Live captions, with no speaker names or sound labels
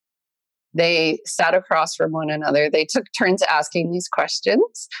They sat across from one another. They took turns asking these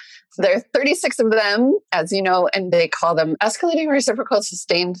questions. There are 36 of them, as you know, and they call them escalating reciprocal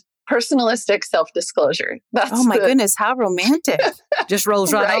sustained personalistic self-disclosure. Oh my goodness, how romantic. Just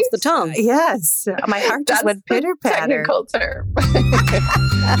rolls right off the tongue. Yes. My heart just went pitter-patter. Technical term.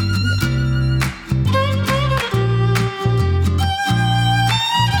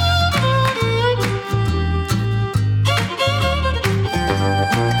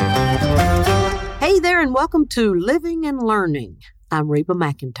 Hey there, and welcome to Living and Learning. I'm Reba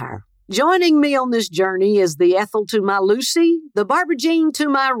McEntire. Joining me on this journey is the Ethel to my Lucy, the Barbara Jean to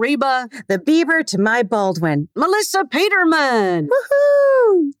my Reba, the Bieber to my Baldwin, Melissa Peterman.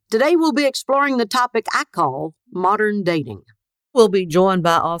 Woohoo! Today we'll be exploring the topic I call modern dating. We'll be joined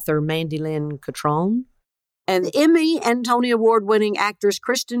by author Mandy Catron, and Emmy and Tony Award-winning actress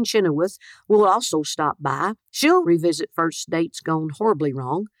Kristin Chenoweth will also stop by. She'll revisit first dates gone horribly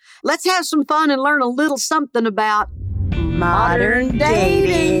wrong. Let's have some fun and learn a little something about modern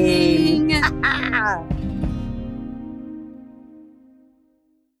dating.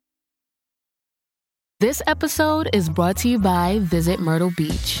 This episode is brought to you by Visit Myrtle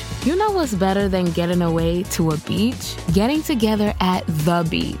Beach. You know what's better than getting away to a beach? Getting together at the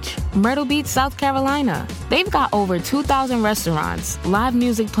beach. Myrtle Beach, South Carolina. They've got over 2,000 restaurants, live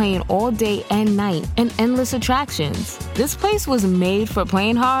music playing all day and night, and endless attractions. This place was made for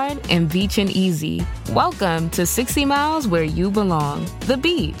playing hard and beaching easy. Welcome to 60 miles where you belong. The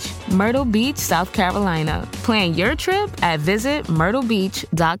beach. Myrtle Beach, South Carolina. Plan your trip at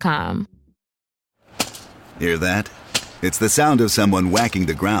visitmyrtlebeach.com. Hear that? It's the sound of someone whacking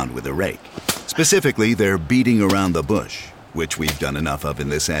the ground with a rake. Specifically, they're beating around the bush, which we've done enough of in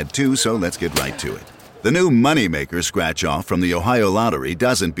this ad too, so let's get right to it. The new Moneymaker scratch-off from the Ohio Lottery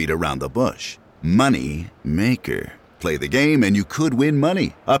doesn't beat around the bush. Money Maker. Play the game and you could win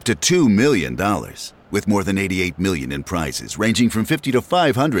money, up to $2 million. With more than $88 million in prizes, ranging from $50 to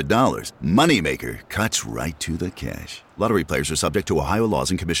 $500, Moneymaker cuts right to the cash. Lottery players are subject to Ohio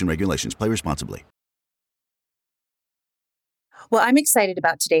laws and commission regulations. Play responsibly. Well, I'm excited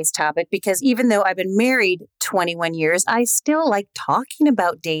about today's topic because even though I've been married 21 years, I still like talking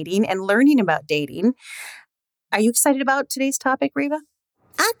about dating and learning about dating. Are you excited about today's topic, Reba?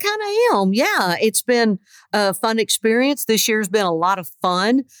 I kind of am. Yeah, it's been a fun experience. This year's been a lot of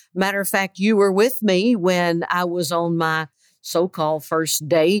fun. Matter of fact, you were with me when I was on my so-called first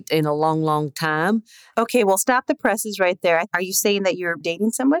date in a long, long time. Okay, well, stop the presses right there. Are you saying that you're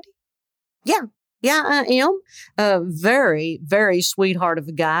dating somebody? Yeah, I am. A very, very sweetheart of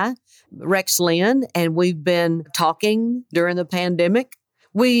a guy, Rex Lynn, and we've been talking during the pandemic.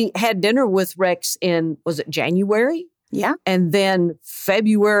 We had dinner with Rex in, was it January? Yeah. And then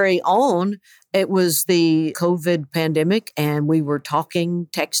February on, it was the COVID pandemic, and we were talking,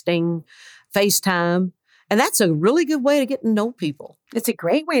 texting, FaceTime. And that's a really good way to get to know people. It's a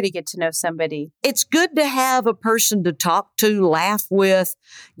great way to get to know somebody. It's good to have a person to talk to, laugh with,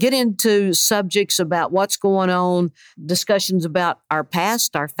 get into subjects about what's going on, discussions about our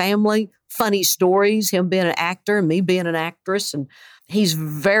past, our family, funny stories, him being an actor and me being an actress. And he's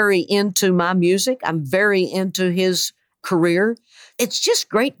very into my music. I'm very into his career. It's just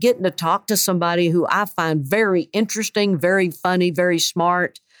great getting to talk to somebody who I find very interesting, very funny, very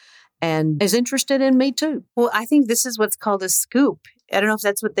smart, and is interested in me too. Well, I think this is what's called a scoop. I don't know if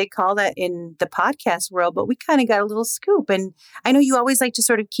that's what they call that in the podcast world, but we kind of got a little scoop. And I know you always like to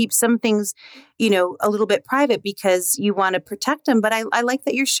sort of keep some things, a little bit private because you want to protect them. But I like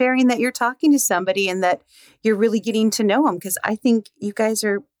that you're sharing that you're talking to somebody and that you're really getting to know them because I think you guys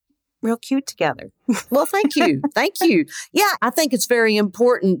are real cute together. Well, thank you. Thank you. Yeah, I think it's very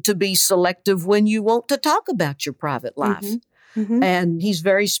important to be selective when you want to talk about your private life. Mm-hmm. Mm-hmm. And he's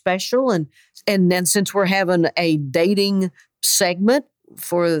very special. And then since we're having a dating segment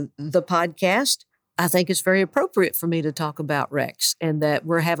for the podcast, I think it's very appropriate for me to talk about Rex and that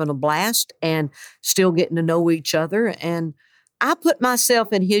we're having a blast and still getting to know each other. And I put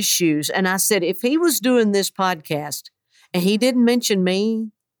myself in his shoes and I said, if he was doing this podcast and he didn't mention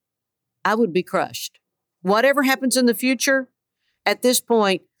me, I would be crushed. Whatever happens in the future, at this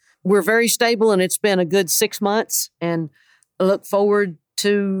point, we're very stable and it's been a good 6 months and I look forward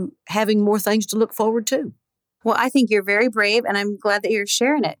to having more things to look forward to. Well, I think you're very brave and I'm glad that you're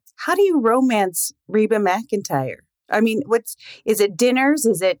sharing it. How do you romance Reba McEntire? I mean, is it dinners?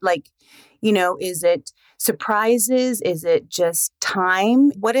 Is it is it surprises? Is it just time?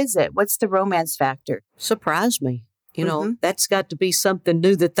 What is it? What's the romance factor? Surprise me. That's got to be something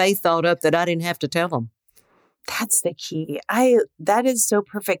new that they thought up that I didn't have to tell them. That's the key. That is so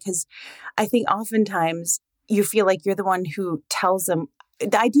perfect because I think oftentimes you feel like you're the one who tells them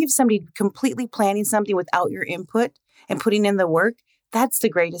the idea of somebody completely planning something without your input and putting in the work, that's the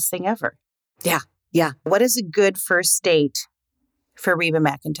greatest thing ever. Yeah. Yeah. What is a good first date for Reba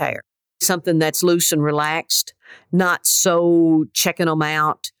McEntire? Something that's loose and relaxed, not so checking them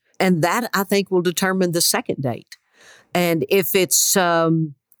out. And that, I think, will determine the second date. And if it's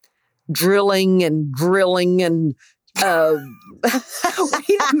drilling and grilling and wait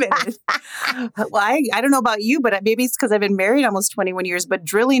a minute. Well, I don't know about you, but maybe it's because I've been married almost 21 years, but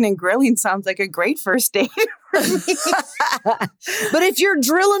drilling and grilling sounds like a great first date for me. But if you're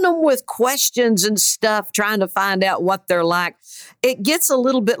drilling them with questions and stuff, trying to find out what they're like, it gets a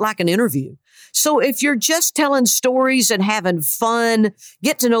little bit like an interview. So if you're just telling stories and having fun,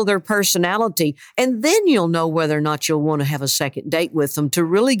 get to know their personality, and then you'll know whether or not you'll want to have a second date with them to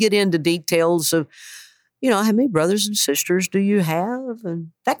really get into details of, how many brothers and sisters do you have and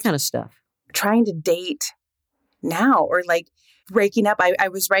that kind of stuff. Trying to date now or like breaking up. I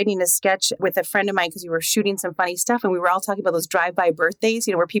was writing a sketch with a friend of mine because we were shooting some funny stuff and we were all talking about those drive-by birthdays,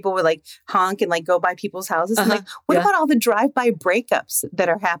 where people would like honk and like go by people's houses. And like, what about all the drive-by breakups that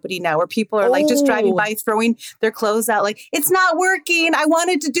are happening now where people are like just driving by, throwing their clothes out like, it's not working. I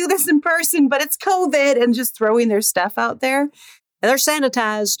wanted to do this in person, but it's COVID, and just throwing their stuff out there. And they're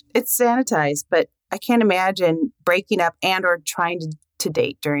sanitized. It's sanitized, but I can't imagine breaking up and or trying to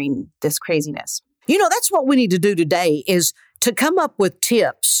date during this craziness. That's what we need to do today is to come up with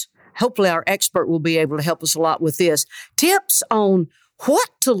tips. Hopefully our expert will be able to help us a lot with this. Tips on what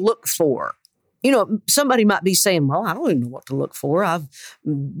to look for. Somebody might be saying, well, I don't even know what to look for. I've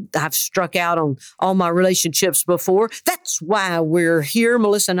struck out on all my relationships before. That's why we're here.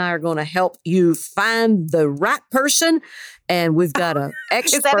 Melissa and I are going to help you find the right person. And we've got an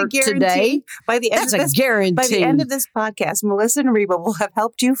expert today. That's a guarantee. By the end of this podcast, Melissa and Reba will have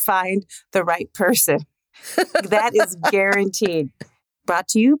helped you find the right person. That is guaranteed. Brought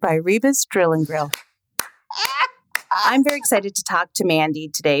to you by Reba's Drill and Grill. I'm very excited to talk to Mandy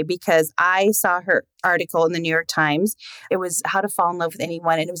today because I saw her article in the New York Times. It was How to Fall in Love with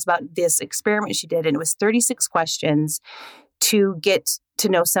Anyone. And it was about this experiment she did. And it was 36 questions to get to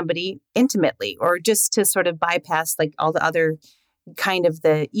know somebody intimately, or just to sort of bypass like all the other kind of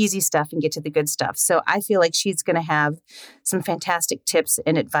the easy stuff and get to the good stuff. So I feel like she's going to have some fantastic tips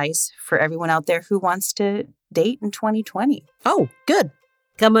and advice for everyone out there who wants to date in 2020. Oh, good.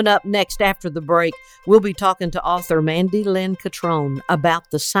 Coming up next after the break, we'll be talking to author Mandy Lynn Catron about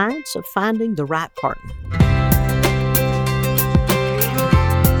the science of finding the right partner.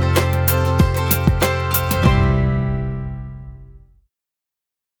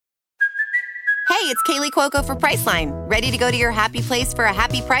 Hey, it's Kaylee Cuoco for Priceline. Ready to go to your happy place for a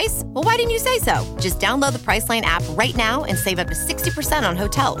happy price? Well, why didn't you say so? Just download the Priceline app right now and save up to 60% on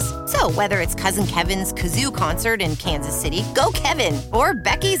hotels. So whether it's Cousin Kevin's Kazoo Concert in Kansas City, go Kevin, or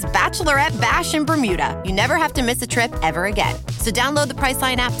Becky's Bachelorette Bash in Bermuda, you never have to miss a trip ever again. So download the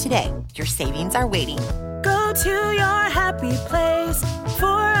Priceline app today. Your savings are waiting. Go to your happy place for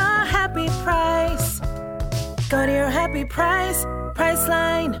a happy price. Go to your happy price,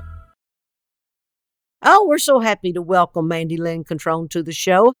 Priceline. Oh, we're so happy to welcome Mandy Lynn Catron to the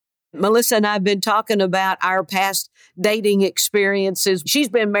show. Melissa and I have been talking about our past dating experiences. She's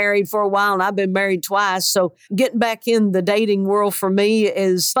been married for a while and I've been married twice. So getting back in the dating world for me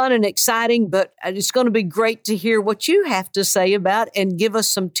is fun and exciting, but it's going to be great to hear what you have to say about and give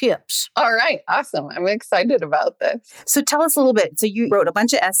us some tips. All right. Awesome. I'm excited about this. So tell us a little bit. So you wrote a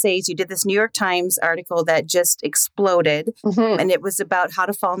bunch of essays. You did this New York Times article that just exploded, and it was about how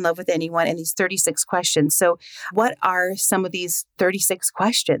to fall in love with anyone and these 36 questions. So what are some of these 36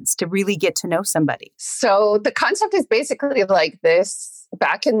 questions to really get to know somebody? So the concept is basically like this.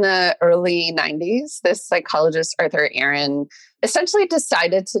 Back in the early 90s, this psychologist, Arthur Aaron, essentially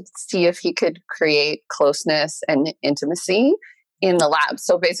decided to see if he could create closeness and intimacy in the lab.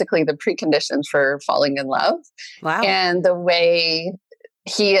 So basically the preconditions for falling in love. Wow. And the way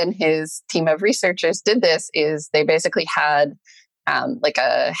he and his team of researchers did this is they basically had like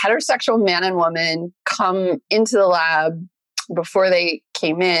a heterosexual man and woman come into the lab. Before they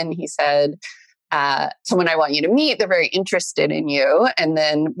came in, he said, someone I want you to meet, they're very interested in you. And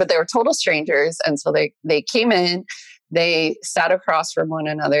then, but they were total strangers. And so they came in, they sat across from one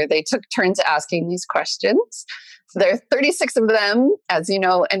another. They took turns asking these questions. There are 36 of them, as you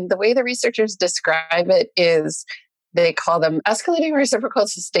know, and the way the researchers describe it is they call them escalating reciprocal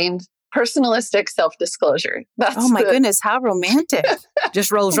sustained personalistic self-disclosure. Oh my goodness, how romantic. Just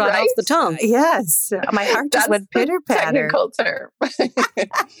rolls right off the tongue. Yes. My heart just went pitter-patter. Technical term.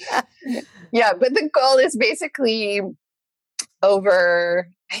 Yeah, but the goal is basically over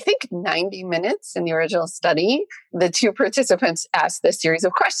I think 90 minutes in the original study, the two participants ask this series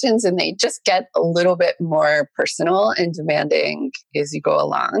of questions and they just get a little bit more personal and demanding as you go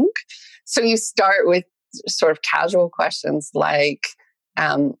along. So you start with sort of casual questions like,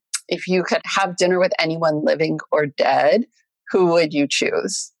 if you could have dinner with anyone living or dead, who would you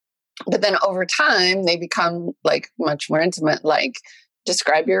choose? But then over time, they become like much more intimate, like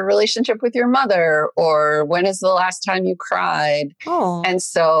describe your relationship with your mother, or when is the last time you cried? Oh. And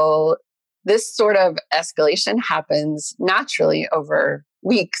so this sort of escalation happens naturally over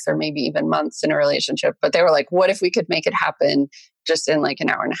weeks or maybe even months in a relationship. But they were like, what if we could make it happen just in like an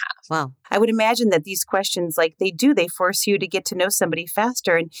hour and a half? Wow. I would imagine that these questions, like they force you to get to know somebody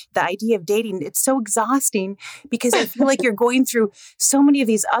faster. And the idea of dating, it's so exhausting because I feel like you're going through so many of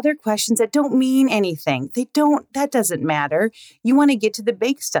these other questions that don't mean anything. That doesn't matter. You want to get to the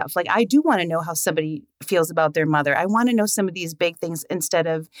big stuff. Like I do want to know how somebody feels about their mother. I want to know some of these big things instead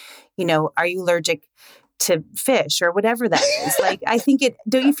of, are you allergic to fish or whatever that is? Like, I think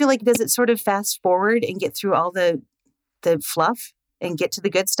don't you feel like, does it sort of fast forward and get through all the fluff and get to the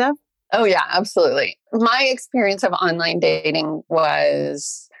good stuff? Oh, yeah, absolutely. My experience of online dating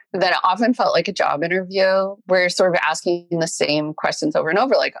was that it often felt like a job interview where you're sort of asking the same questions over and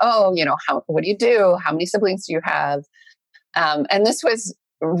over, like, what do you do? How many siblings do you have? And this was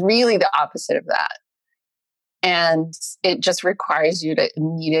really the opposite of that. And it just requires you to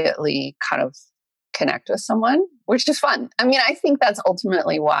immediately kind of connect with someone, which is fun. I mean, I think that's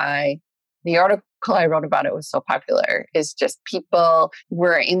ultimately why the article I wrote about it was so popular, is just people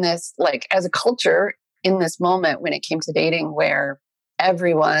were in this, like as a culture, in this moment when it came to dating where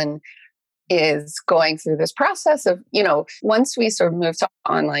everyone is going through this process of, once we sort of moved to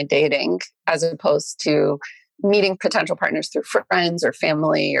online dating as opposed to meeting potential partners through friends or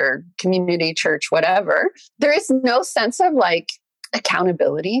family or community, church, whatever, there is no sense of like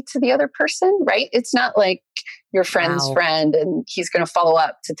accountability to the other person, right? It's not like your friend's friend and he's going to follow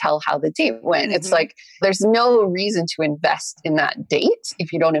up to tell how the date went. Mm-hmm. It's like there's no reason to invest in that date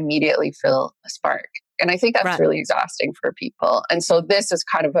if you don't immediately feel a spark. And I think that's really exhausting for people. And so this is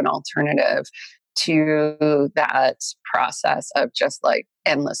kind of an alternative to that process of just like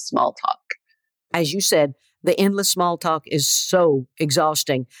endless small talk. As you said, the endless small talk is so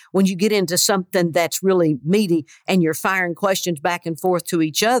exhausting. When you get into something that's really meaty and you're firing questions back and forth to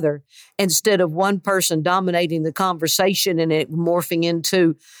each other, instead of one person dominating the conversation and it morphing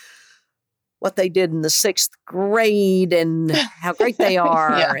into what they did in the 6th grade and how great they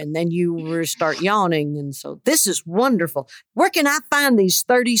are. Yeah. And then you start yawning. And so this is wonderful. Where can I find these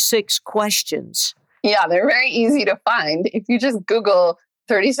 36 questions? Yeah, they're very easy to find. If you just Google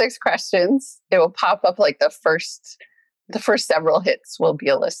 36 questions, it will pop up like the first several hits will be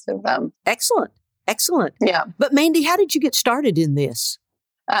a list of them. Excellent. Yeah. But Mandy, how did you get started in this?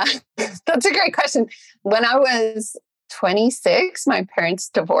 That's a great question. When I was 26, my parents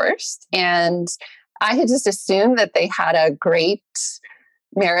divorced and I had just assumed that they had a great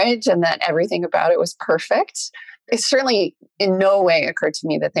marriage and that everything about it was perfect. It certainly in no way occurred to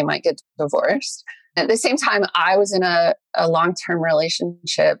me that they might get divorced. At the same time, I was in a long-term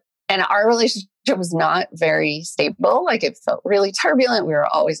relationship and our relationship was not very stable. Like it felt really turbulent. We were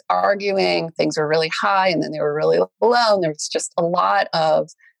always arguing. Things were really high and then they were really low. And there was just a lot of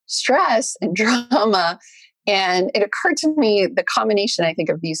stress and drama. And it occurred to me, the combination, I think,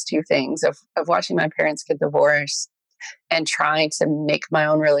 of these two things, of watching my parents get divorced and trying to make my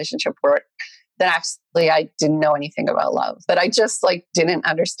own relationship work, that actually I didn't know anything about love, that I just like didn't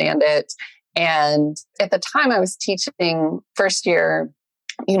understand it. And at the time I was teaching first year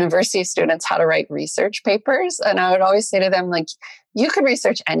university students how to write research papers. And I would always say to them, like, you could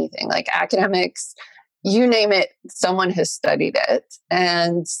research anything, like academics, you name it, someone has studied it.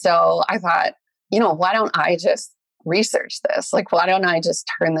 And so I thought, why don't I just research this? Like, why don't I just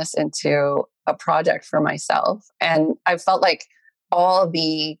turn this into a project for myself? And I felt like all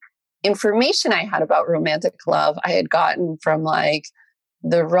the information I had about romantic love, I had gotten from like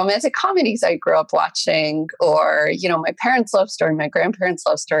the romantic comedies I grew up watching, or, my parents' love story, my grandparents'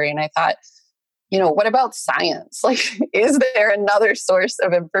 love story. And I thought, what about science? Like, is there another source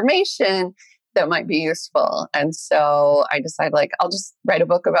of information that might be useful? And so I decided, like, I'll just write a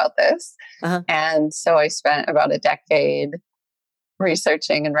book about this. Uh-huh. And so I spent about a decade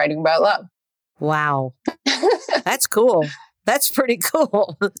researching and writing about love. Wow. That's cool. That's pretty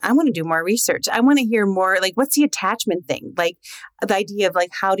cool. I want to do more research. I want to hear more, like, what's the attachment thing? Like the idea of like,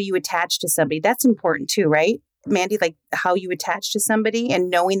 how do you attach to somebody? That's important too, right? Mandy, like how you attach to somebody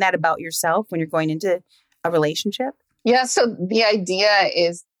and knowing that about yourself when you're going into a relationship? Yeah. So the idea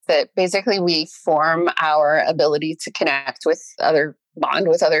is that basically we form our ability to connect with other bond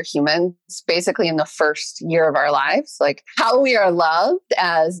with other humans basically in the first year of our lives, like how we are loved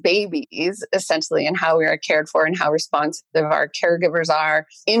as babies, essentially, and how we are cared for and how responsive our caregivers are,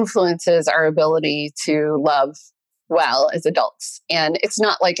 influences our ability to love well as adults. And it's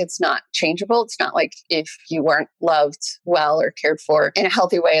not like it's not changeable. It's not like if you weren't loved well or cared for in a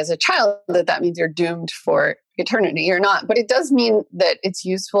healthy way as a child, that means you're doomed for eternity. You're not. But it does mean that it's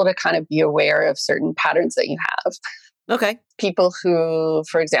useful to kind of be aware of certain patterns that you have. Okay. People who,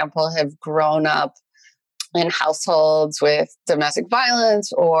 for example, have grown up in households with domestic violence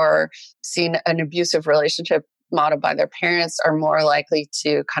or seen an abusive relationship modeled by their parents are more likely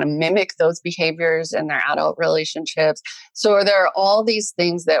to kind of mimic those behaviors in their adult relationships. So there are all these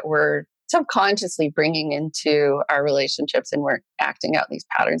things that we're subconsciously bringing into our relationships, and we're acting out these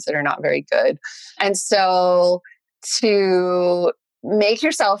patterns that are not very good. And so to make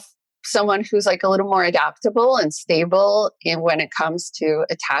yourself someone who's like a little more adaptable and stable in when it comes to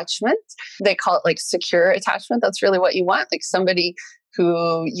attachment, they call it like secure attachment. That's really what you want, like somebody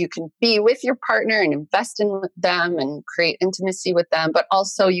who you can be with your partner and invest in them and create intimacy with them, but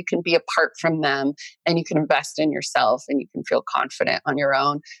also you can be apart from them and you can invest in yourself and you can feel confident on your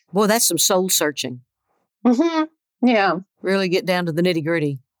own. Boy, that's some soul searching. Mm-hmm. Yeah. Really get down to the nitty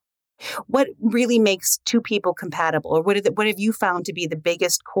gritty. What really makes two people compatible, or what have you found to be the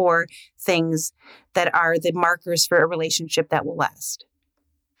biggest core things that are the markers for a relationship that will last?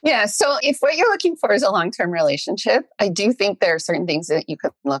 Yeah. So if what you're looking for is a long-term relationship, I do think there are certain things that you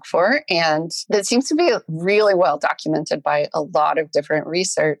can look for. And that seems to be really well documented by a lot of different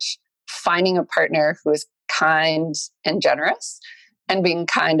research. Finding a partner who is kind and generous, and being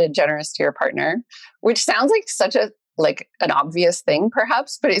kind and generous to your partner, which sounds like such an obvious thing,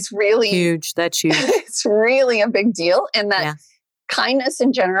 perhaps, but it's really huge. That's huge. It's really a big deal. And that kindness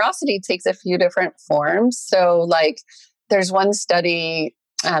and generosity takes a few different forms. So like there's one study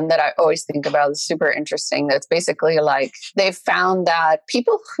that I always think about is super interesting. That's basically like they've found that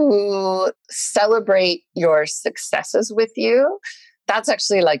people who celebrate your successes with you, that's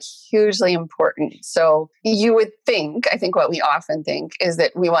actually like hugely important. So you would think, I think what we often think is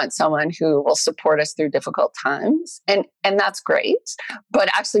that we want someone who will support us through difficult times. And that's great. But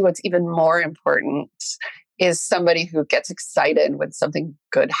actually what's even more important is somebody who gets excited when something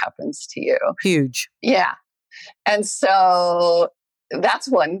good happens to you. Huge. Yeah. And so that's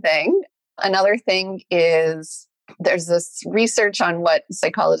one thing. Another thing is there's this research on what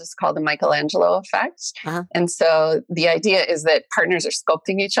psychologists call the Michelangelo effect. Uh-huh. And so the idea is that partners are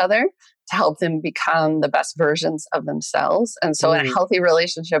sculpting each other to help them become the best versions of themselves. And so in a healthy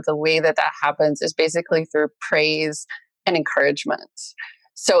relationship, the way that happens is basically through praise and encouragement.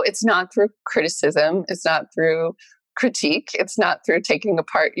 So it's not through criticism. It's not through critique. It's not through taking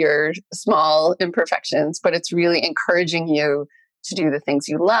apart your small imperfections, but it's really encouraging you to do the things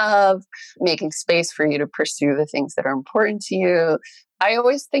you love, making space for you to pursue the things that are important to you. I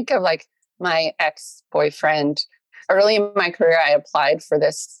always think of like my ex-boyfriend. Early in my career, I applied for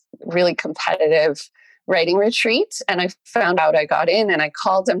this really competitive writing retreat, and I found out I got in, and I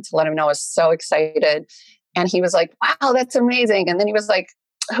called him to let him know I was so excited. And he was like, wow, that's amazing. And then he was like,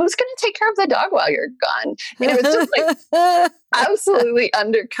 who's going to take care of the dog while you're gone? And it was just like absolutely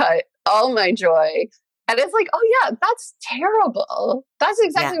undercut all my joy. And it's like, oh yeah, that's terrible. That's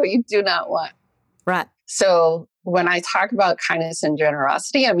exactly what you do not want. Right. So when I talk about kindness and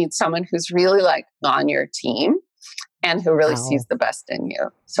generosity, I mean someone who's really like on your team and who really sees the best in you.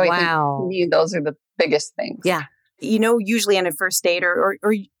 So I think to me, those are the biggest things. Yeah. You know, usually on a first date or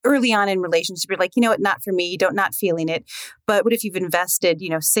early on in relationship, you're like, you know what, not for me, not feeling it. But what if you've invested,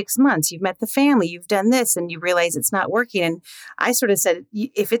 6 months, you've met the family, you've done this, and you realize it's not working. And I sort of said,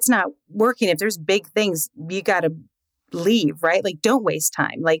 if it's not working, if there's big things, you got to leave, right? Like, don't waste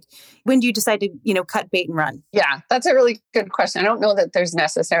time. Like, when do you decide to, cut bait and run? Yeah, that's a really good question. I don't know that there's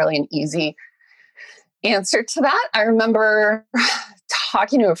necessarily an easy answer to that. I remember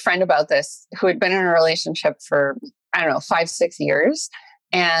talking to a friend about this who had been in a relationship for, 5-6 years.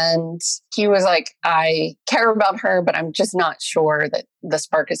 And he was like, I care about her, but I'm just not sure that the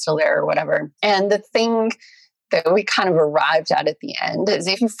spark is still there or whatever. And the thing that we kind of arrived at the end is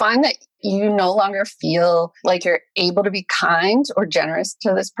if you find that you no longer feel like you're able to be kind or generous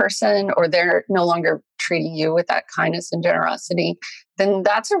to this person, or they're no longer treating you with that kindness and generosity, then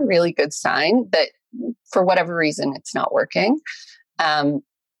that's a really good sign that for whatever reason, it's not working.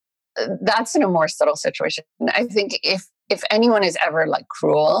 That's in a more subtle situation. I think if anyone is ever like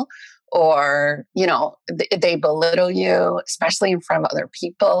cruel or, they belittle you, especially in front of other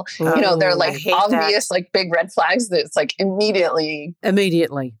people, they're like obvious, like big red flags that it's like immediately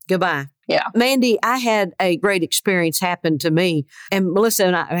goodbye. Yeah. Mandy, I had a great experience happen to me. And Melissa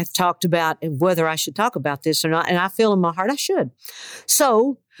and I have talked about whether I should talk about this or not. And I feel in my heart I should.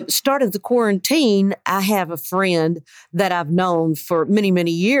 So, start of the quarantine, I have a friend that I've known for many,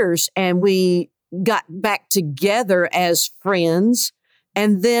 many years. And we got back together as friends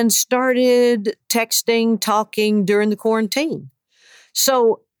and then started texting, talking during the quarantine.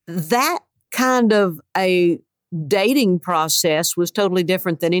 So that kind of a dating process was totally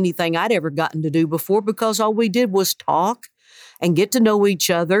different than anything I'd ever gotten to do before, because all we did was talk and get to know each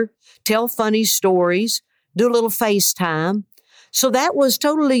other, tell funny stories, do a little FaceTime. So that was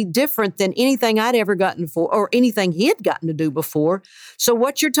totally different than anything I'd ever gotten for, or anything he had gotten to do before. So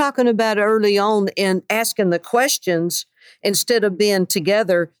what you're talking about early on in asking the questions instead of being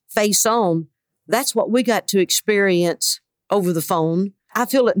together face on, that's what we got to experience over the phone. I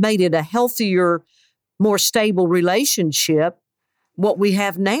feel it made it a healthier, more stable relationship, what we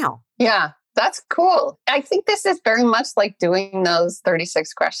have now. Yeah, that's cool. I think this is very much like doing those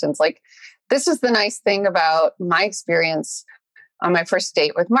 36 questions. Like, this is the nice thing about my experience on my first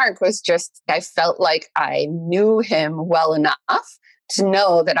date with Mark, was just, I felt like I knew him well enough to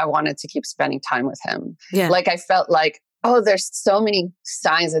know that I wanted to keep spending time with him. Yeah. Like, I felt like, oh, there's so many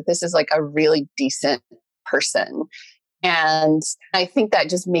signs that this is like a really decent person. And I think that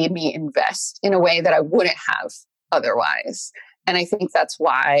just made me invest in a way that I wouldn't have otherwise. And I think that's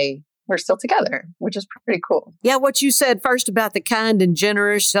why we're still together, which is pretty cool. Yeah, what you said first about the kind and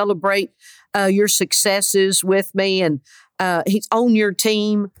generous, celebrate your successes with me, and he's on your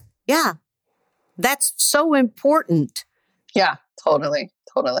team. Yeah, that's so important. Yeah, totally.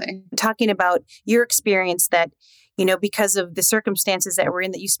 Talking about your experience that, because of the circumstances that we're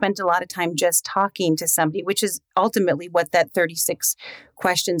in, that you spent a lot of time just talking to somebody, which is ultimately what that 36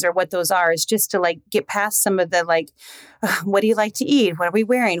 questions or what those are, is just to like get past some of the what do you like to eat? What are we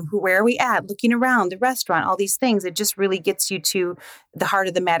wearing? Where are we at? Looking around the restaurant, all these things. It just really gets you to the heart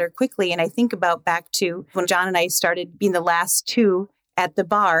of the matter quickly. And I think about back to when John and I started being the last two at the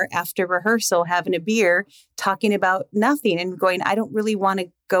bar after rehearsal, having a beer, talking about nothing and going, I don't really want to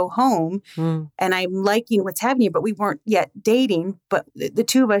go home. And I'm liking what's happening, but we weren't yet dating. But the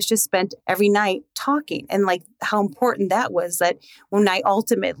two of us just spent every night talking, and like how important that was, that when I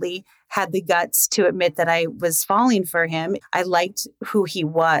ultimately had the guts to admit that I was falling for him, I liked who he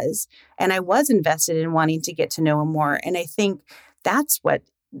was, and I was invested in wanting to get to know him more. And I think that's what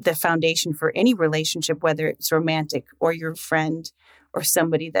the foundation for any relationship, whether it's romantic or your friend or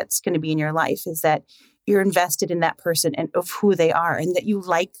somebody that's going to be in your life, is that you're invested in that person and of who they are, and that you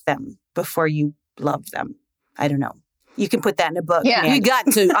like them before you love them. I don't know. You can put that in a book. Yeah, you got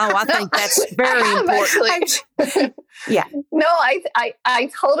to. Oh, I think that's very important. Yeah. No, I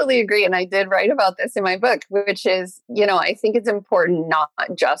totally agree. And I did write about this in my book, which is, I think it's important not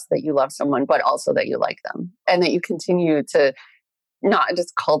just that you love someone, but also that you like them, and that you continue to not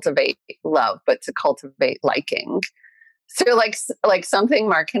just cultivate love, but to cultivate liking. So like something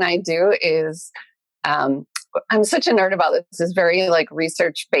Mark and I do is, I'm such a nerd about this. This is very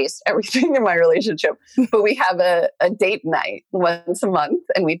research based, everything in my relationship. But we have a date night once a month,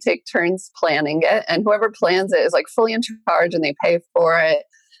 and we take turns planning it. And whoever plans it is fully in charge, and they pay for it.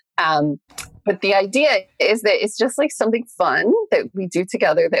 But the idea is that it's just something fun that we do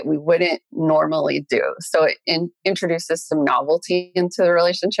together that we wouldn't normally do. So it introduces some novelty into the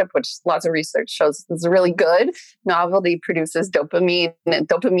relationship, which lots of research shows is really good. Novelty produces dopamine, and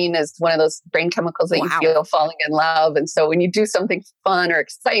dopamine is one of those brain chemicals that you feel falling in love. And so when you do something fun or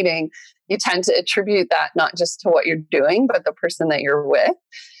exciting, you tend to attribute that not just to what you're doing, but the person that you're with.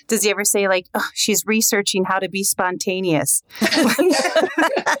 Does he ever say she's researching how to be spontaneous?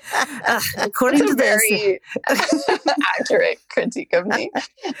 According to this. Very accurate critique of me.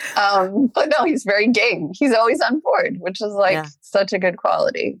 But no, he's very game. He's always on board, which is such a good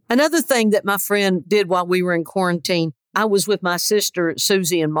quality. Another thing that my friend did while we were in quarantine, I was with my sister,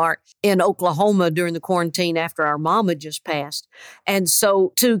 Susie and Mark, in Oklahoma during the quarantine after our mom had just passed. And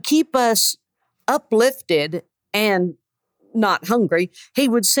so to keep us uplifted and not hungry, he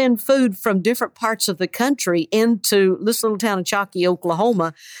would send food from different parts of the country into this little town of Chalky,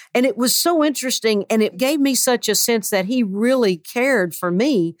 Oklahoma. And it was so interesting. And it gave me such a sense that he really cared for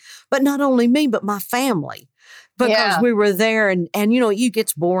me, but not only me, but my family. Because we were there and it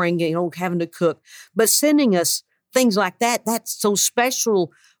gets boring, having to cook. But sending us things like that, that's so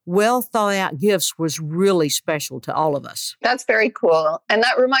special. Well thought out gifts was really special to all of us. That's very cool. And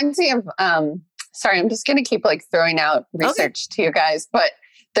that reminds me of, sorry, I'm just going to keep throwing out research to you guys, but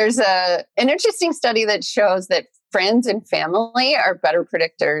there's an interesting study that shows that friends and family are better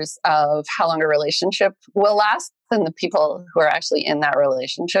predictors of how long a relationship will last than the people who are actually in that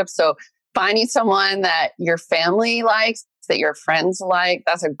relationship. So finding someone that your family likes, that your friends like,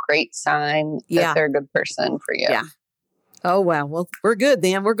 that's a great sign that they're a good person for you. Yeah. Oh, wow. Well, we're good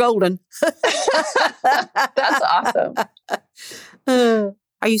then. We're golden. That's awesome.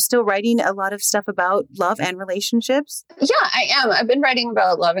 Are you still writing a lot of stuff about love and relationships? Yeah, I am. I've been writing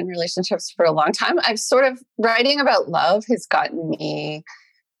about love and relationships for a long time. I've sort of writing about love has gotten me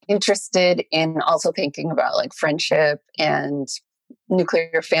interested in also thinking about like friendship and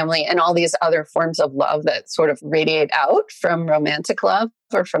nuclear family and all these other forms of love that sort of radiate out from romantic love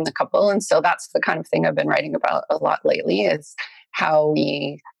or from the couple. And so that's the kind of thing I've been writing about a lot lately, is how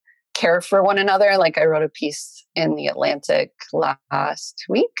we care for one another. Like I wrote a piece in The Atlantic last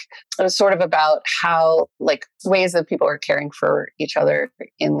week. It was sort of about how like ways that people are caring for each other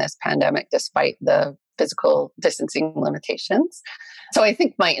in this pandemic, despite the physical distancing limitations. So I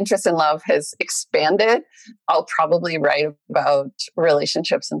think my interest in love has expanded. I'll probably write about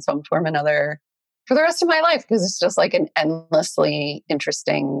relationships in some form or another for the rest of my life, because it's just like an endlessly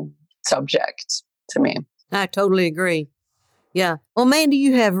interesting subject to me. I totally agree. Yeah. Well, Mandy,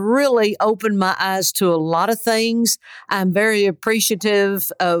 you have really opened my eyes to a lot of things. I'm very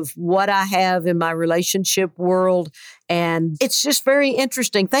appreciative of what I have in my relationship world. And it's just very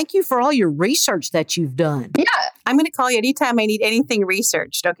interesting. Thank you for all your research that you've done. Yeah. I'm going to call you anytime I need anything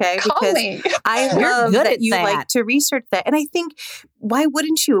researched, okay? Call me. I love that you like to research that. And I think, why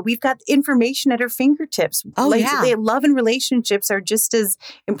wouldn't you? We've got information at our fingertips. Oh, yeah. Love and relationships are just as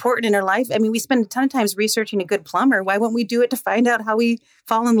important in our life. I mean, we spend a ton of times researching a good plumber. Why won't we do it to find out how we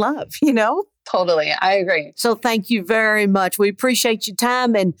fall in love, you know? Totally. I agree. So thank you very much. We appreciate your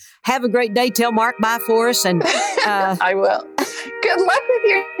time and have a great day. Tell Mark bye for us. And I will. Good luck with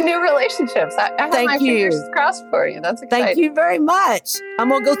your new relationships. I have my fingers crossed for you. That's exciting. Thank you very much. I'm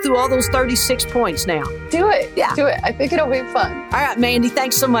going to go through all those 36 points now. Do it. Yeah. Do it. I think it'll be fun. All right, Mandy.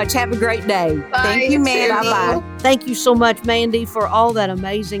 Thanks so much. Have a great day. Bye. Thank you, Mandy. Bye-bye. Thank you so much, Mandy, for all that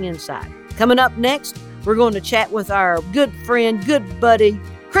amazing insight. Coming up next, we're going to chat with our good friend, good buddy,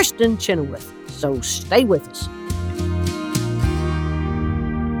 Kristin Chenoweth. So stay with us.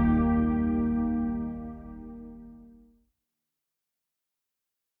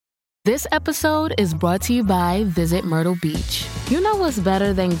 This episode is brought to you by Visit Myrtle Beach. You know what's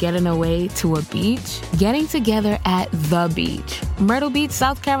better than getting away to a beach? Getting together at the beach. Myrtle Beach,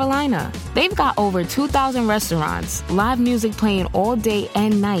 South Carolina. They've got over 2,000 restaurants, live music playing all day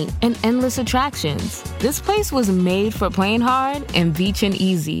and night, and endless attractions. This place was made for playing hard and beaching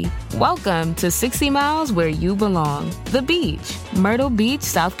easy. Welcome to 60 miles where you belong. The beach. Myrtle Beach,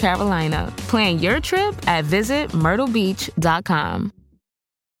 South Carolina. Plan your trip at visitmyrtlebeach.com.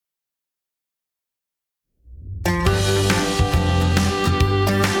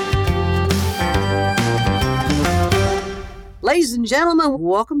 Ladies and gentlemen,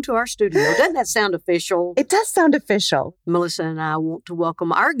 welcome to our studio. Doesn't that sound official? It does sound official. Melissa and I want to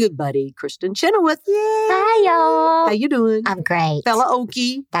welcome our good buddy, Kristin Chenoweth. Yay! Hi, y'all. How you doing? I'm great. Fella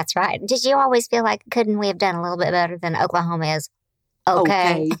Okie. That's right. Did you always feel like, couldn't we have done a little bit better than Oklahoma is?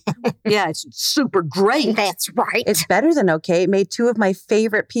 Okay. Yeah, it's super great. That's right. It's better than okay. It made two of my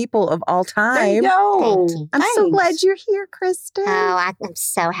favorite people of all time. There you go. Thank you. I'm so glad you're here, Kristin. Oh, I'm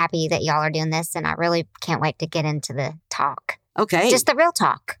so happy that y'all are doing this, and I really can't wait to get into the talk. Okay. Just the real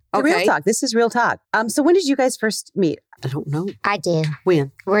talk. The real talk. This is real talk. So when did you guys first meet? I don't know. I do.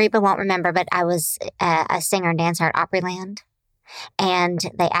 When? Reba won't remember, but I was a singer and dancer at Opryland. And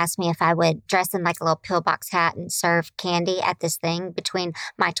they asked me if I would dress in like a little pillbox hat and serve candy at this thing between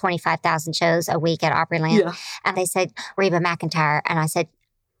my 25,000 shows a week at Opryland. Yeah. And they said, Reba McEntire. And I said,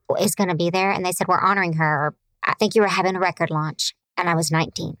 is going to be there. And they said, we're honoring her. I think you were having a record launch. And I was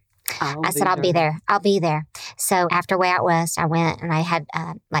 19. I said, I'll be there. I'll be there. So after Way Out West, I went and I had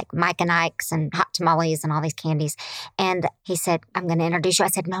like Mike and Ike's and hot tamales and all these candies. And he said, I'm going to introduce you. I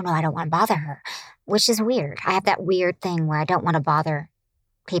said, no, I don't want to bother her, which is weird. I have that weird thing where I don't want to bother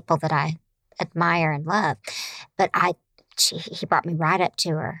people that I admire and love. But he brought me right up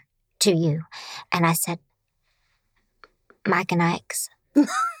to you. And I said, Mike and Ike's.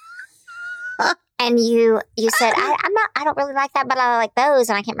 And you said, I don't really like that, but I like those.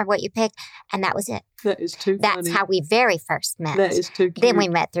 And I can't remember what you picked. And that was it. That is too That's funny. how we very first met. That is too cute. Then we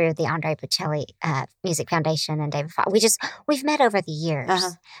met through the Andre Bocelli Music Foundation and David Fox. We've met over the years.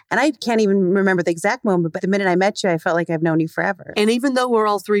 And I can't even remember the exact moment, but the minute I met you, I felt like I've known you forever. And even though we're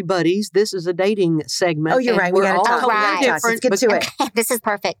all three buddies, this is a dating segment. Oh, you're right. We got to talk. Right. Let's get to it. This is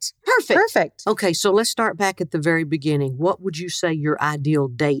perfect. Perfect. Okay, so let's start back at the very beginning. What would you say your ideal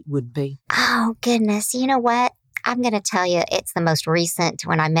date would be? Oh, goodness. You know what? I'm going to tell you, it's the most recent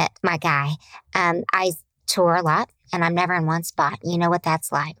when I met my guy. I tour a lot. and I'm never in one spot. You know what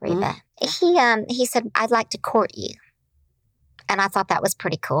that's like, Reba. He said, I'd like to court you. And I thought that was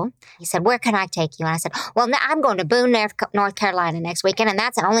pretty cool. He said, where can I take you? And I said, well, I'm going to Boone, North Carolina next weekend, and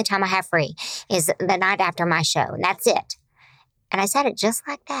that's the only time I have free is the night after my show, and that's it. And I said it just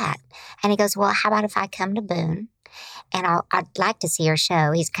like that. And he goes, well, how about if I come to Boone, and I'd like to see your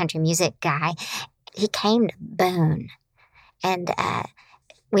show. He's a country music guy. He came to Boone, and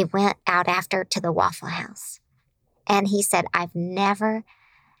we went out after to the Waffle House. And he said, I've never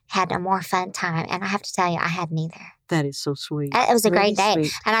had a more fun time. And I have to tell you, I hadn't either. That is so sweet. It was a really great day.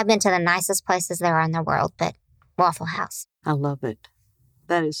 Sweet. And I've been to the nicest places there are in the world, but Waffle House. I love it.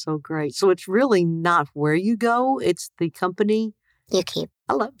 That is so great. So it's really not where you go. It's the company you keep.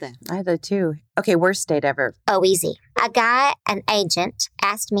 I love that. I do too. Okay, worst date ever. Oh, easy. A guy, an agent,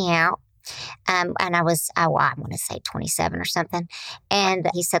 asked me out. And I was, I want to say 27 or something. And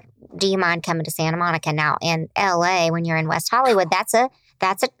he said, do you mind coming to Santa Monica? Now, in LA, when you're in West Hollywood, that's a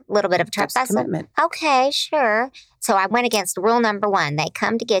little bit of a trip. That's a commitment. Said, okay, sure. So I went against rule number 1. They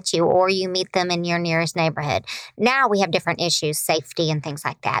come to get you or you meet them in your nearest neighborhood. Now we have different issues, safety and things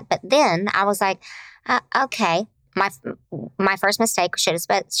like that. But then I was like, okay. My first mistake should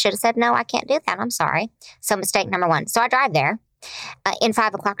have said, no, I can't do that. I'm sorry. So mistake number 1. So I drive there in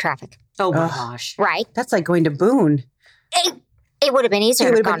 5 o'clock traffic. Oh, my gosh. Right. That's like going to Boone. It would have been easier.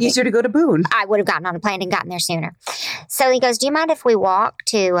 It would have been easier to go to Boone. I would have gotten on a plane and gotten there sooner. So he goes, do you mind if we walk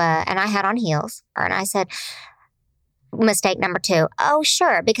to, and I had on heels. And I said, mistake number 2. Oh,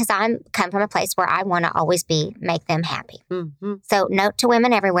 sure. Because I'm come from a place where I want to always make them happy. Mm-hmm. So note to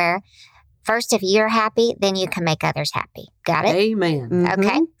women everywhere. First, if you're happy, then you can make others happy. Got it? Amen. Mm-hmm.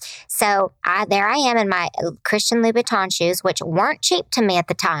 Okay. So there I am in my Christian Louboutin shoes, which weren't cheap to me at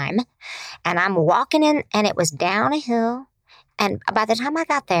the time. And I'm walking in, and it was down a hill. And by the time I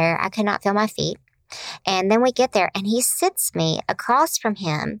got there, I could not feel my feet. And then we get there, and he sits me across from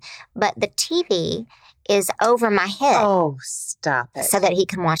him, but the TV is over my head. Oh, stop it. So that he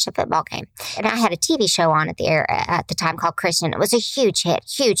can watch the football game. And I had a TV show on at the time called Kristin. It was a huge hit,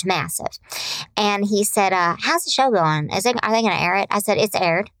 huge, massive. And he said, how's the show going? Are they going to air it? I said, it's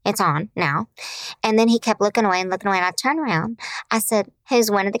aired. It's on now. And then he kept looking away. And I turned around. I said,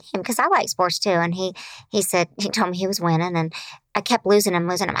 who's winning the game? Because I like sports too. And he told me he was winning. And I kept losing him.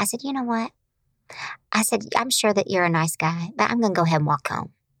 I said, you know what? I said, I'm sure that you're a nice guy, but I'm going to go ahead and walk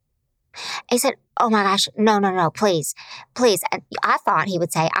home. He said, oh my gosh, no, please. And I thought he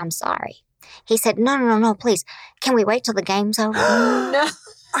would say, I'm sorry. He said, no, please. Can we wait till the game's over? No.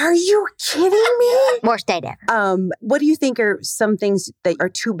 Are you kidding me? Worst date ever. What do you think are some things that are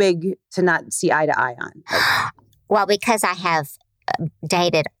too big to not see eye to eye on? Well, because I have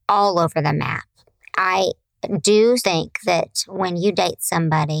dated all over the map, I do think that when you date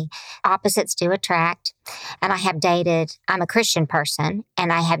somebody, opposites do attract. And I'm a Christian person,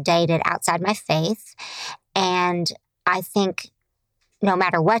 and I have dated outside my faith. And I think no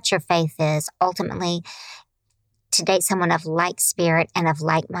matter what your faith is, ultimately, to date someone of like spirit and of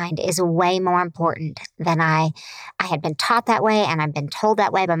like mind is way more important than I had been taught that way, and I've been told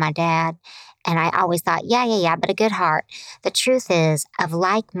that way by my dad. And I always thought, yeah, but a good heart. The truth is, of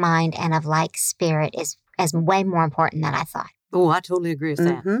like mind and of like spirit is way more important than I thought. Oh, I totally agree with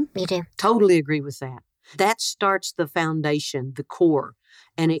that. You do? Totally agree with that. That starts the foundation, the core,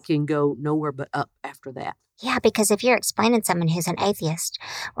 and it can go nowhere but up after that. Yeah, because if you're explaining someone who's an atheist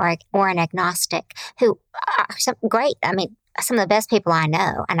or an agnostic, who are some of the best people I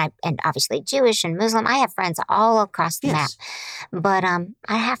know, and obviously Jewish and Muslim, I have friends all across the map. But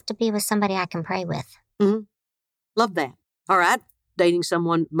I have to be with somebody I can pray with. Mm-hmm. Love that. All right, dating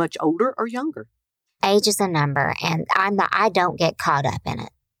someone much older or younger? Age is a number, and I don't get caught up in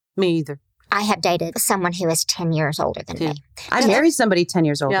it. Me either. I have dated someone who is 10 years older than me. I married somebody 10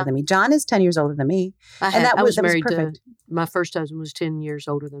 years older than me. John is 10 years older than me. I was married to, my first husband was 10 years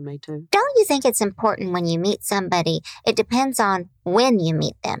older than me too. Don't you think it's important when you meet somebody, it depends on when you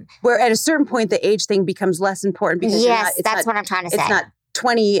meet them. Where at a certain point, the age thing becomes less important because that's what I'm trying to say. It's not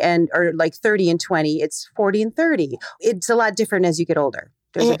 20 or like 30 and 20. It's 40 and 30. It's a lot different as you get older.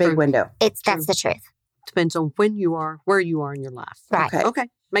 There's a big window. That's the truth. Depends on when you are, where you are in your life. Right. Okay.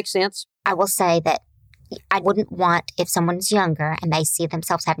 Makes sense. I will say that I wouldn't want, if someone's younger and they see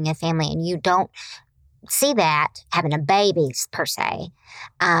themselves having a family and you don't see that, having a baby per se,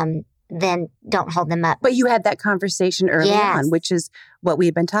 then don't hold them up. But you had that conversation early on, which is what we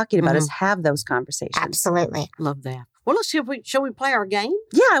have been talking about, is have those conversations. Absolutely. Love that. Well, let's see shall we play our game?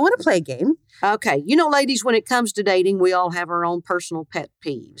 Yeah, I want to play a game. Okay. You know, ladies, when it comes to dating, we all have our own personal pet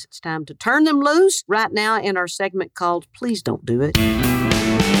peeves. It's time to turn them loose right now in our segment called Please Don't Do It.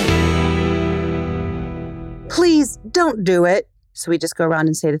 Please please don't do it. So we just go around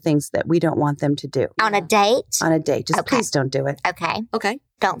and say the things that we don't want them to do. On a date? On a date. Just Okay. please don't do it. Okay. Okay.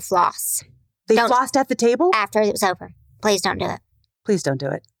 Don't floss. They Don't- flossed at the table? After it was over. Please don't do it. Please don't do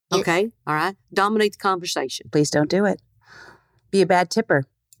it. Okay. All right. Dominate the conversation. Please don't do it. Be a bad tipper.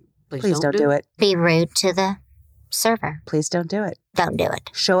 Please don't do it. Be rude to the server. Please don't do it. Don't do it.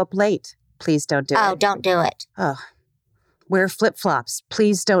 Show up late. Please don't do Oh, it. don't do it. Oh. Wear flip-flops.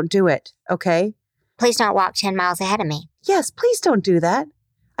 Please don't do it. Okay? Please don't walk 10 miles ahead of me. Yes, please don't do that.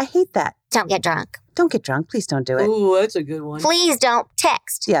 I hate that. Don't get drunk. Don't get drunk. Please don't do it. Ooh, that's a good one. Please don't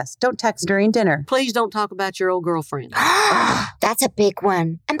text. Yes, don't text during dinner. Please don't talk about your old girlfriend. That's a big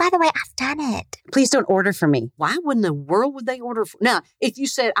one. And by the way, I've done it. Please don't order for me. Why in the world would they order? Now, if you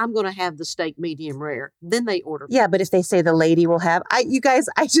said, I'm going to have the steak medium rare, then they order. Yeah, but if they say the lady will have, you guys,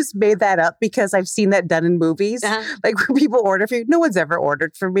 I just made that up because I've seen that done in movies. Uh-huh. Like when people order for you. No one's ever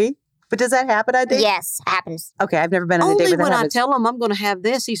ordered for me. But does that happen on a date? Yes, happens. Okay, I've never been on a date Only where that when I happens. tell him I'm going to have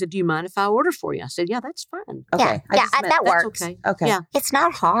this, he said, do you mind if I order for you? I said, yeah, that's fine. Okay. Yeah, just meant- that That's works. okay. Okay. Yeah. It's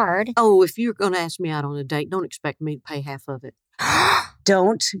not hard. Oh, if you're going to ask me out on a date, don't expect me to pay half of it.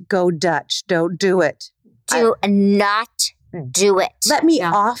 Don't go Dutch. Don't do it. Do not do it. Let me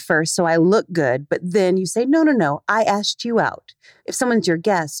Yeah. offer so I look good, but then you say, no, I asked you out. If someone's your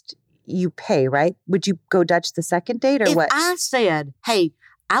guest, you pay, right? Would you go Dutch the second date or If what? I said, hey,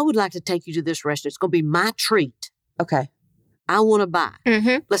 I would like to take you to this restaurant, it's going to be my treat. Okay. I want to buy.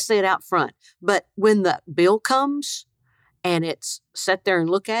 Mm-hmm. Let's say it out front. But when the bill comes and it's sit there and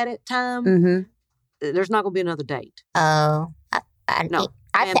look at it time, Mm-hmm. there's not going to be another date. Oh, No,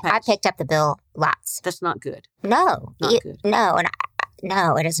 I man pass. picked up the bill lots. That's not good. No, Not good. No,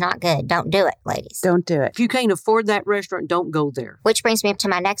 no, it is not good. Don't do it, ladies. Don't do it. If you can't afford that restaurant, don't go there. Which brings me up to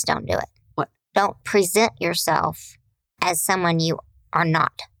my next don't do it. What? Don't present yourself as someone you are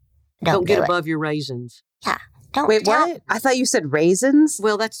not. Don't do get it. above your raisins. Yeah. Don't Wait, tell- what? I thought you said raisins,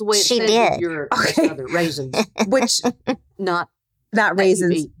 Well, that's the way it She says did. with your Okay. other raisins. which Not not That you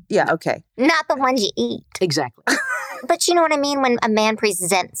raisins. eat. Yeah, okay. Not the ones you eat. exactly. But you know what I mean? When a man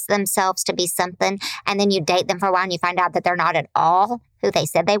presents themselves to be something and then you date them for a while and you find out that they're not at all who they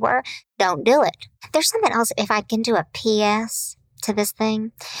said they were, don't do it. There's something else. If I can do a PS to this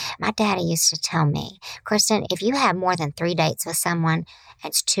thing, my daddy used to tell me, Kristin, if you have more than 3 dates with someone,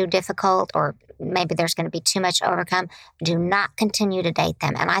 it's too difficult or maybe there's going to be too much to overcome, do not continue to date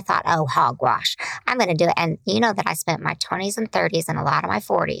them. And I thought, oh, hogwash, I'm going to do it. And you know that I spent my 20s and 30s and a lot of my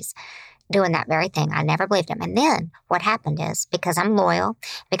 40s doing that very thing. I never believed him. And then what happened is, because I'm loyal,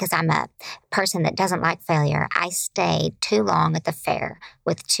 because I'm a person that doesn't like failure, I stayed too long at the fair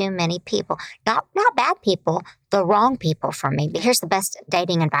with too many people. Not bad people, the wrong people for me. But here's the best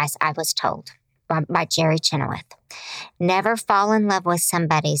dating advice I was told by Jerry Chenoweth. Never fall in love with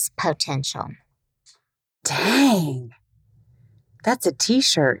somebody's potential. Dang. That's a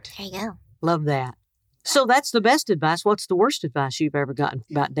t-shirt. There you go. Love that. So that's the best advice. What's the worst advice you've ever gotten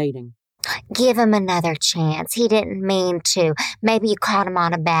about dating? Give him another chance. He didn't mean to. Maybe you caught him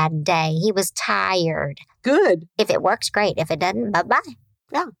on a bad day. He was tired. Good. If it works, great. If it doesn't, bye-bye.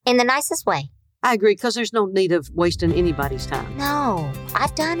 Yeah. In the nicest way. I agree, because there's no need of wasting anybody's time. No,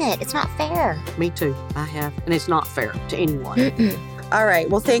 I've done it. It's not fair. Me too. I have. And it's not fair to anyone. Mm-mm. All right.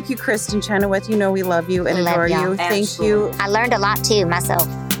 Well, thank you, Kristin Chenoweth. You know we love you and Love adore y'all. you. Thank Absolutely. I learned a lot too myself.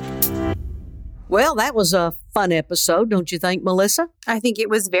 Well, that was a fun episode, don't you think, Melissa? I think it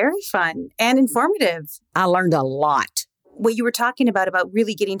was very fun and informative. I learned a lot. What you were talking about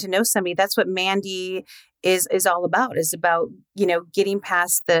really getting to know somebody, that's what Mandy is all about, is about, getting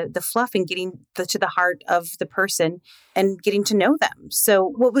past the fluff and getting to the heart of the person and getting to know them. So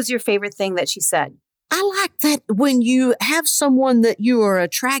what was your favorite thing that she said? I like that when you have someone that you are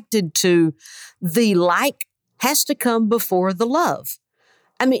attracted to, the like has to come before the love.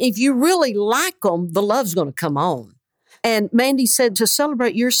 I mean, if you really like them, the love's going to come on. And Mandy said to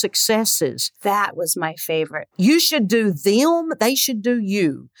celebrate your successes. That was my favorite. You should do them, they should do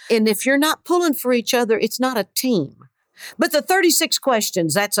you. And if you're not pulling for each other, it's not a team. But the 36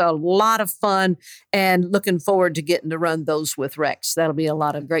 questions, that's a lot of fun, and looking forward to getting to run those with Rex. That'll be a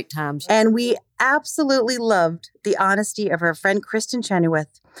lot of great times. And we absolutely loved the honesty of our friend Kristin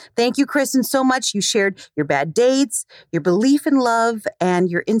Chenoweth. Thank you, Kristin, so much. You shared your bad dates, your belief in love, and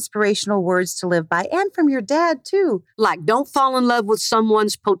your inspirational words to live by, and from your dad, too. Like, don't fall in love with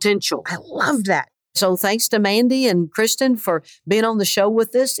someone's potential. I loved that. So thanks to Mandy and Kristin for being on the show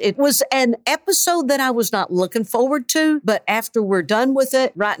with us. It was an episode that I was not looking forward to, but after we're done with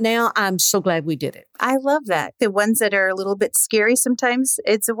it right now, I'm so glad we did it. I love that. The ones that are a little bit scary sometimes,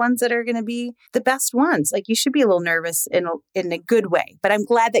 it's the ones that are going to be the best ones. Like, you should be a little nervous in a good way. But I'm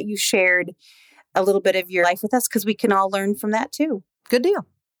glad that you shared a little bit of your life with us because we can all learn from that too. Good deal.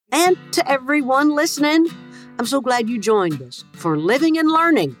 And to everyone listening, I'm so glad you joined us for Living and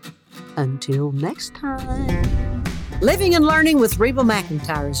Learning. Until next time. Living and Learning with Reba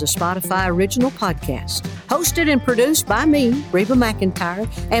McEntire is a Spotify original podcast, hosted and produced by me, Reba McEntire,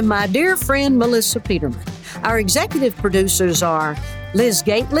 and my dear friend Melissa Peterman. Our executive producers are Liz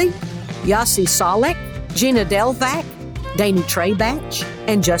Gately, Yossi Salek, Gina Delvac, Danny Treybatch,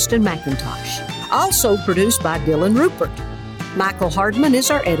 and Justin McIntosh. Also produced by Dylan Rupert. Michael Hardman is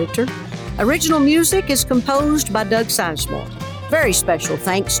our editor. Original music is composed by Doug Sizemore. Very special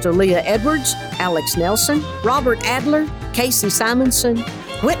thanks to Leah Edwards, Alex Nelson, Robert Adler, Casey Simonson,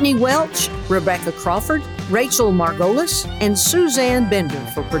 Whitney Welch, Rebecca Crawford, Rachel Margolis, and Suzanne Bender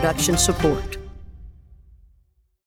for production support.